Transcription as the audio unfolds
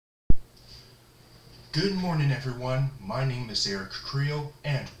Good morning, everyone. My name is Eric Creel,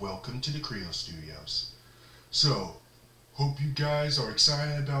 and welcome to the Creel Studios. So, hope you guys are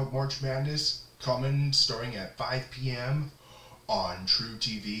excited about March Madness coming starting at 5 p.m. on True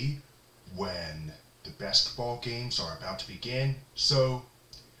TV when the basketball games are about to begin. So,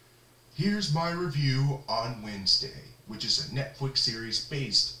 here's my review on Wednesday, which is a Netflix series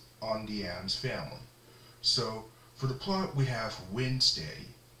based on the Addams Family. So, for the plot, we have Wednesday,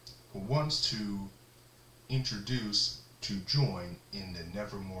 who wants to introduce to join in the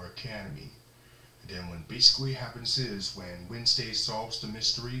Nevermore Academy. And then what basically happens is when Wednesday solves the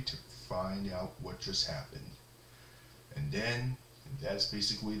mystery to find out what just happened. And that's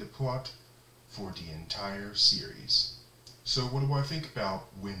basically the plot for the entire series. So what do I think about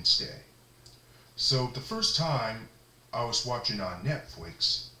Wednesday? So the first time I was watching on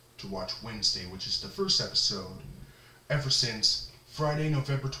Netflix to watch Wednesday, which is the first episode, ever since Friday,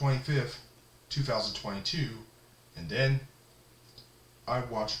 November 25th, 2022, and then I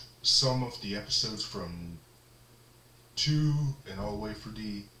watched some of the episodes from 2 and all the way through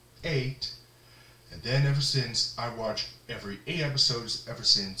the 8, and then ever since I watched every 8 episodes ever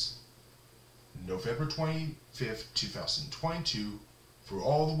since November 25th, 2022, for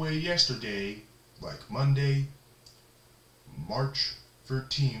all the way yesterday, like Monday, March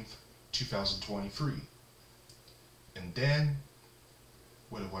 13th, 2023. And then,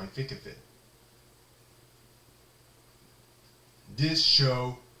 what do I think of it? This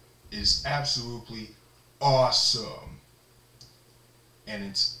show is absolutely awesome, and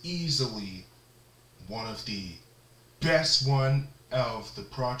it's easily one of the best one of the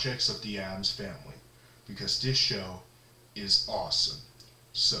projects of the Addams Family, because this show is awesome.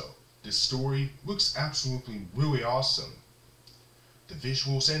 So, this story looks absolutely really awesome. The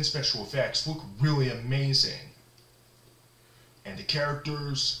visuals and special effects look really amazing. And the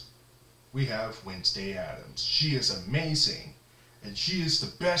characters, we have Wednesday Addams. She is amazing. And she is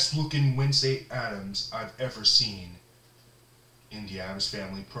the best looking Wednesday Addams I've ever seen in the Addams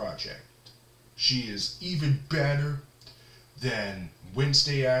Family project. She is even better than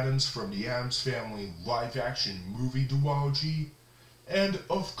Wednesday Addams from the Addams Family live action movie duology, and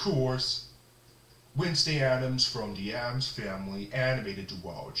of course, Wednesday Addams from the Addams Family animated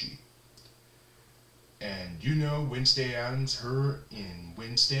duology. And you know Wednesday Addams, her in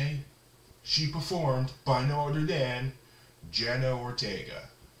Wednesday, she performed by no other than Jenna Ortega,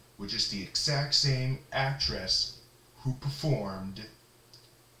 which is the exact same actress who performed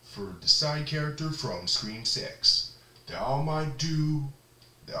for the side character from Scream 6. Y'all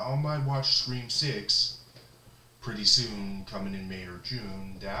might watch Scream 6 pretty soon, coming in May or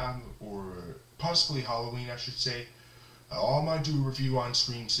June, or possibly Halloween, I should say. I might do a review on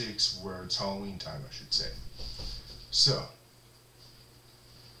Scream 6 where it's Halloween time, I should say. So,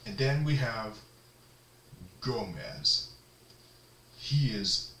 and then we have Gomez. He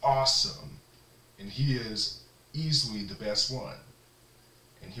is awesome, and he is easily the best one.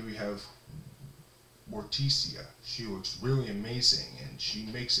 And here we have Morticia. She looks really amazing, and she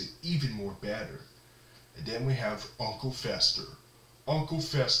makes it even more better. And then we have Uncle Fester. Uncle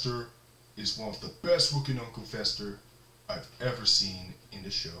Fester is one of the best looking Uncle Fester I've ever seen in the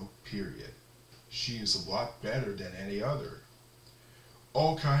show, period. She is a lot better than any other.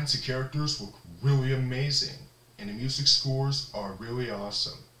 All kinds of characters look really amazing, and the music scores are really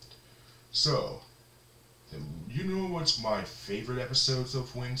awesome. So, you know what's my favorite episodes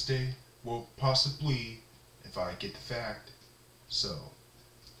of Wednesday? Well, possibly, if I get the fact. So,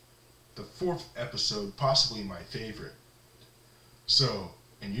 the 4th episode, possibly my favorite. So,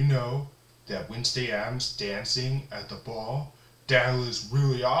 and you know that Wednesday Addams dancing at the ball, that is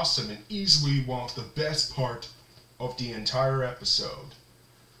really awesome and easily one of the best part of the entire episode.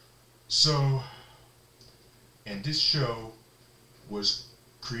 So, and this show was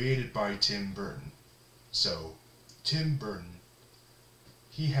created by Tim Burton. So, Tim Burton,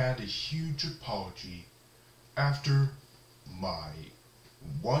 he had a huge apology after my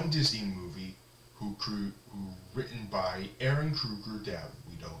one Disney movie written by Aaron Kruger that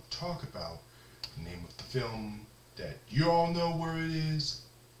we don't talk about, the name of the film that you all know where it is,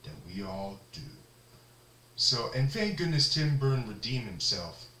 that we all do. So, and thank goodness Tim Burton redeemed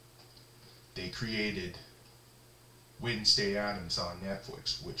himself. They created Wednesday Addams on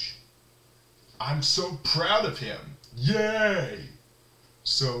Netflix, which I'm so proud of him. Yay!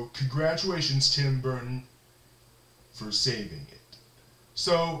 So, congratulations, Tim Burton, for saving it.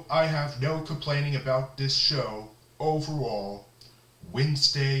 So, I have no complaining about this show. Overall,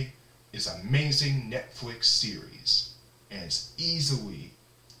 Wednesday is an amazing Netflix series, and it's easily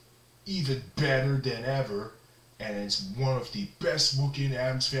even better than ever, and it's one of the best looking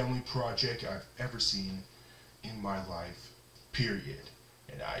Addams Family project I've ever seen in my life, period.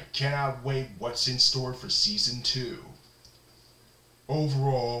 And I cannot wait what's in store for season 2.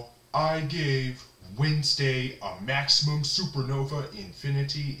 Overall, I gave Wednesday a maximum supernova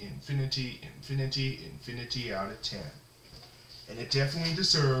infinity out of 10. And it definitely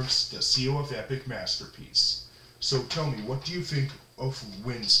deserves the seal of epic masterpiece. So tell me, what do you think of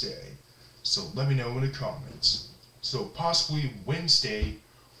Wednesday? So let me know in the comments. So possibly Wednesday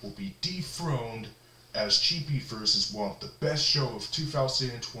will be dethroned as Cheapy as one of the best show of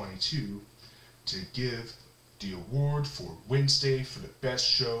 2022 to give the award for Wednesday for the best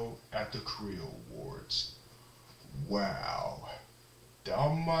show at the Creo Awards. Wow.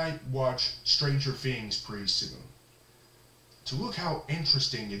 I might watch Stranger Things pretty soon. To look how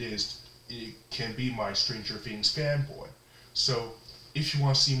interesting it is, it can be my Stranger Things fanboy. So, if you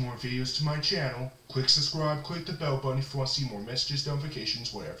want to see more videos to my channel, click subscribe, click the bell button if you want to see more messages,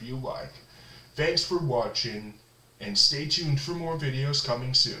 notifications, whatever you like. Thanks for watching, and stay tuned for more videos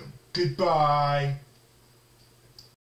coming soon. Goodbye!